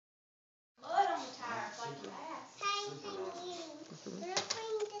like you asked. Hey, can I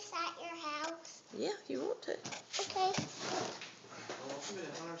bring this at your house? Yeah, if you want to. Okay. Well, I'm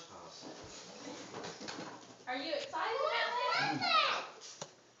at Hunter's house. Are you excited about that?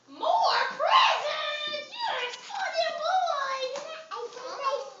 More presents! You're a funny boy!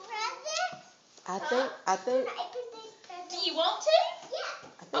 I think. Do you want to?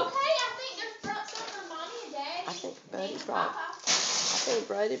 Yeah. Okay, I think there's some for Mommy and Daddy. I think And Papa.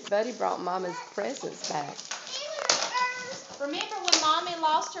 Buddy brought Mama's presents back. Remember when Mommy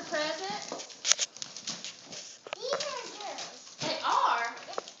lost her present? These are yours. They are.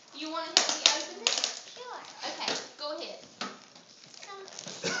 You want to help me open them? Sure. Okay, go ahead.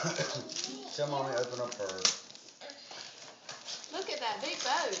 Tell Mommy open up hers. Look at that big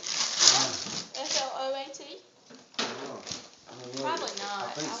boat. SLOAT? Probably not.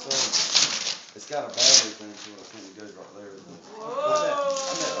 I think so. It's got a battery thing to it. I think it goes right there. Whoa. What's that?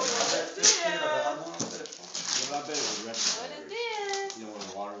 What is this? You know what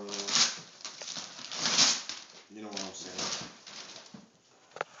water wheel? You know what I'm saying?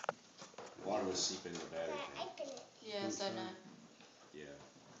 Water will seep into the battery thing. Yes, I know. Yeah.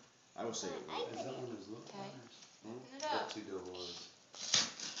 I would say it would. Is that one of those little Okay. wires? Open it up. Two double wires.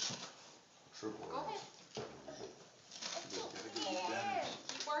 Triple Go wires. ahead.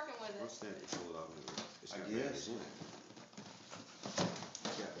 Keep working with What's it. that? Control out of it. It's got I guess. batteries in it.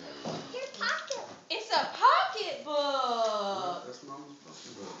 It's got batteries. Your pocket. It's a pocketbook. That's Mama's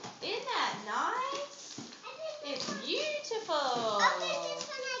pocketbook. Isn't that nice? It's beautiful. Open this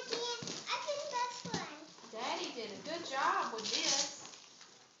one again. Open this one. Daddy did a good job with this.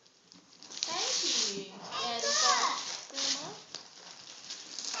 Thank you. Hey, And look. uh-huh.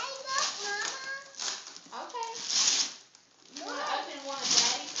 Hey, look, Mama. Okay. You want to open one of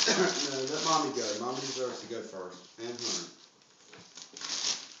Daddy's? No, let Mommy go. Mommy deserves to go first. And Hunter.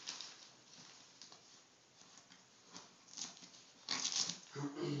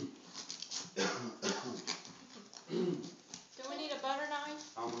 Do we need a butter knife?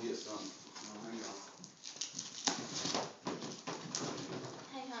 I'm gonna get some. Oh, hang on.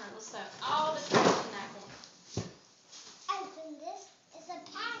 Hey, Hunter, let's throw all the trash in that corner. Open this. It's a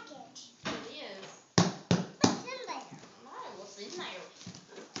package. It is. What's in there? No, what's in there?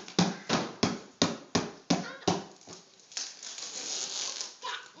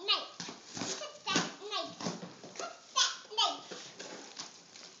 That knife. Cut that knife. Cut that knife.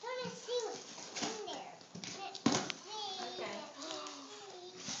 Wanna see what's in there? Let's see. Okay.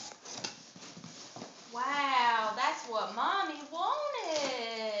 Wow, that's what Mommy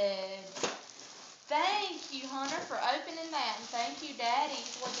wanted. Thank you, Hunter, for opening that, and thank you, Daddy,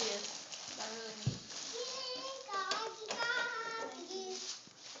 for this. I really need.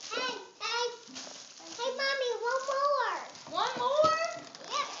 Hey, Mommy, one more. One more?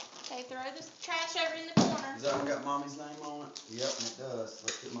 Yep. Okay, throw this trash over in the corner. Does that one got Mommy's name on it? Yep, it does.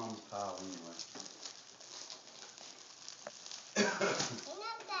 Let's get Mommy's pile anyway. Clean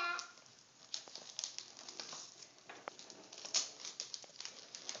up that.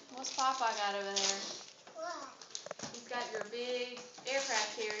 What's Papa got over there? What? He's got your big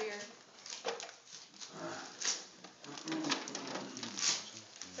aircraft carrier.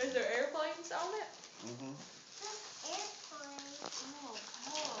 Is there airplanes on it? Mm-hmm. That's airplane. Oh,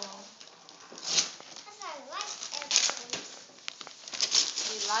 cool. Because I like airplanes.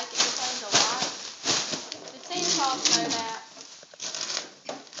 Do you like airplanes a lot? Did Santa Claus know that?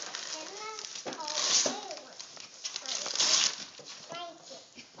 And that's called blanket.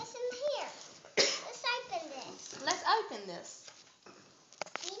 What's in here? Let's open this. Let's open this.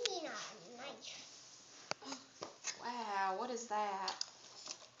 You need a knife. Wow, what is that?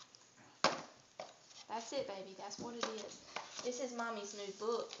 That's it, baby. That's what it is. This is Mommy's new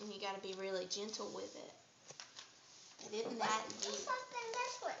book, and you got to be really gentle with it. And isn't that Let's neat? open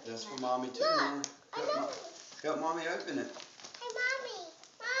this one. That's for Mommy too. Look, Hunter. another one. Help Mommy open it. Hey, Mommy.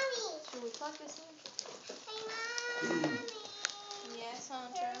 Mommy. Should we plug this in? Hey, Mommy. Yes,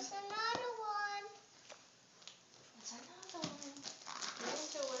 Hunter. There's another one. There's another one. Get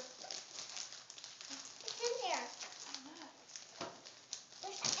into it. It's in there.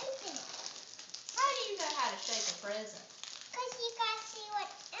 Let's open it. How do you know how to shake a present? Because you got to see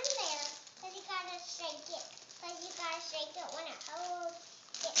what's in there. Because you got to shake it. Because you got to shake it when it holds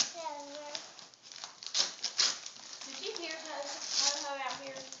gets over. Did you hear Ho-Ho out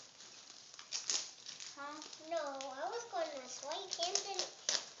here? Huh? No, I was going to sleep.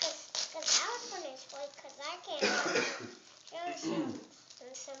 Because I was going to sleep because I can't go soon.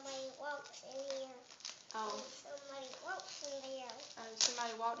 And somebody walks in here. Oh. And somebody walks in there.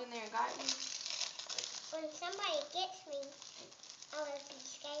 Somebody walked in there and got you? When somebody gets me, I would be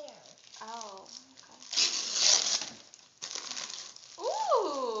scared. Oh, okay.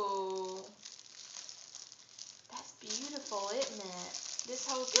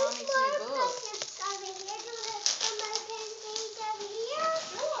 Mommy's new book. presents over here. Do you want some more paintings over here?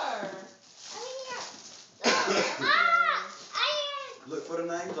 Sure. Over here. Look. Ah! Iron. Look for the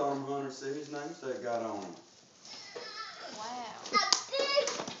names on them, Hunter. See whose names they got on them. Wow. A big.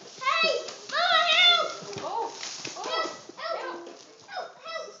 Hey! Mama, help! Oh, Help! help. Help!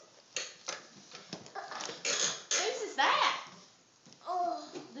 Help! Whose is that? Oh.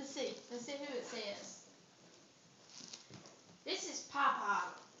 Let's see who it says. This is Papa.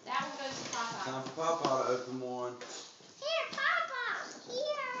 That one goes to Papa. Time for Papa to open one. Here, Papa.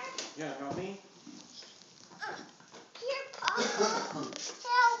 Here. You gonna help me? Here, Papa.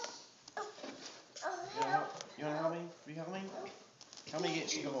 Help. You wanna help? You wanna help me? Will you help me? Help me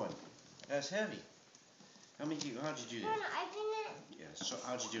get you going. That's heavy. How'd you do You wanna that? open it? Yeah, so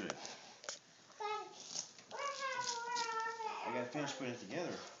how'd you do it? Where are I gotta finish putting it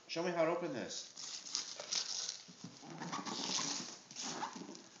together. Show me how to open this.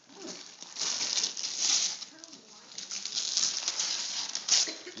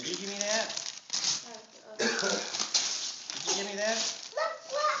 Did you give me that? Did you give me that?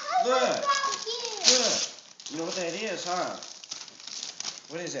 Look. Good. You know what that is, huh?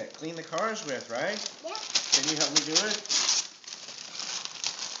 What is that? Clean the cars with, right? Yep. Can you help me do it?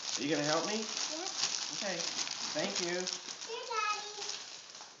 Are you gonna help me? Yep. Okay. Thank you. Here, Daddy.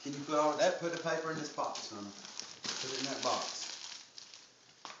 Can you put all that? Put the paper in this box, Hunter. Put it in that box.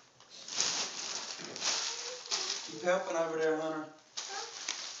 Keep helping over there, Hunter.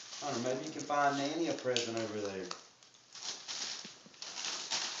 Hunter, maybe you can find Nanny a present over there.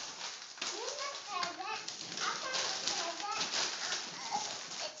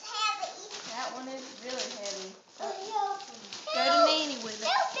 It's heavy. That one is really heavy. Help. Go to Nanny with it.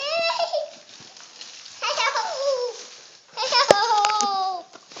 Help me. Help. Help.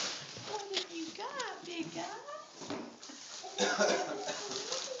 What have you got, big guy?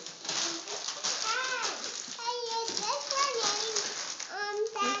 Hey, is this for Nanny?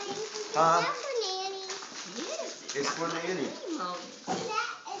 Daddy, is Huh? that for Nanny? Yes, It's for Nanny. name on it.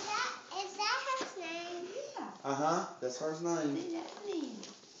 Is that her name? Uh-huh. That's her name. See that Nanny?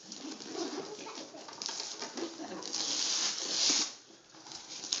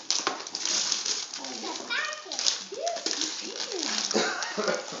 The packet. Yes, it is.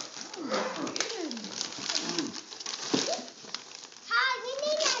 Oh my goodness. Hi, we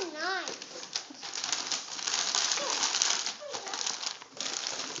need a knife.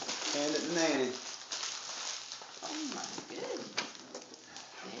 Hand it to Nanny. Oh my goodness.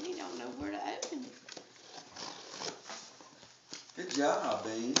 Nanny don't know where to open it. Good job,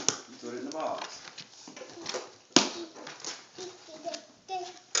 Bean. You put it in the box.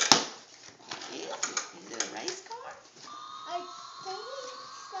 Is it a race car? I think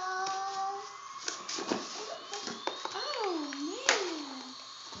so. Oh man.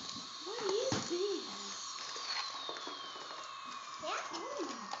 What is this? Yeah. Oh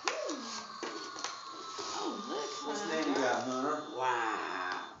my goodness. Oh look, What's Hunter. Nanny got, Hunter?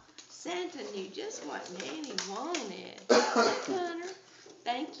 Wow. Santa knew just what Nanny wanted. Look, Hunter.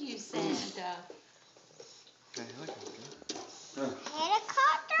 Thank you, Santa.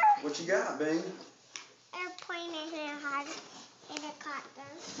 Helicopter? What you got, Bean? Airplane and a helicopter.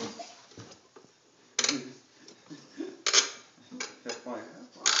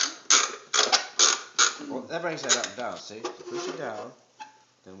 Well, that brings that up and down, see? Push it down,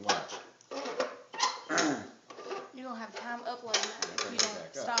 then watch. You're gonna have time uploading that if Bring you it don't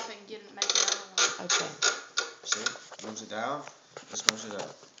back up. stop it and get it and make another one. Okay. See? Moves it down, just moves it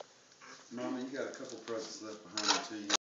up. Mama, you got a couple presents left behind you, too.